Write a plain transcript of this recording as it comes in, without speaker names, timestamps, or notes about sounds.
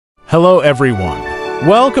Hello everyone.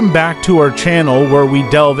 Welcome back to our channel where we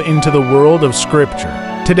delve into the world of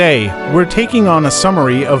Scripture. Today, we're taking on a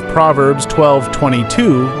summary of Proverbs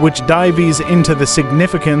 12:22, which dives into the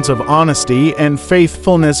significance of honesty and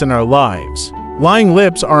faithfulness in our lives. Lying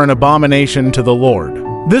lips are an abomination to the Lord.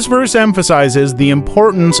 This verse emphasizes the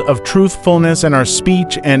importance of truthfulness in our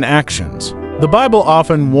speech and actions. The Bible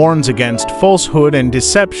often warns against falsehood and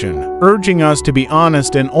deception, urging us to be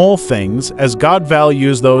honest in all things, as God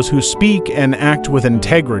values those who speak and act with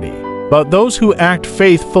integrity. But those who act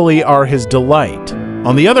faithfully are His delight.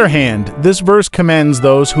 On the other hand, this verse commends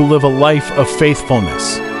those who live a life of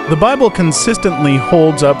faithfulness. The Bible consistently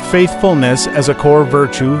holds up faithfulness as a core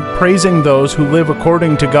virtue, praising those who live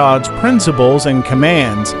according to God's principles and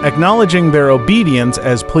commands, acknowledging their obedience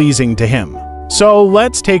as pleasing to Him. So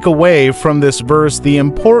let's take away from this verse the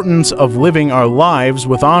importance of living our lives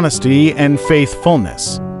with honesty and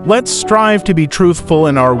faithfulness. Let's strive to be truthful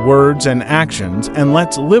in our words and actions, and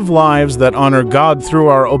let's live lives that honor God through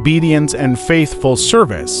our obedience and faithful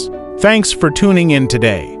service. Thanks for tuning in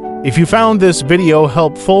today. If you found this video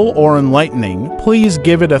helpful or enlightening, please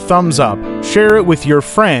give it a thumbs up, share it with your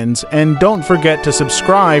friends, and don't forget to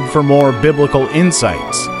subscribe for more biblical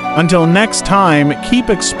insights. Until next time, keep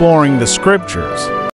exploring the Scriptures.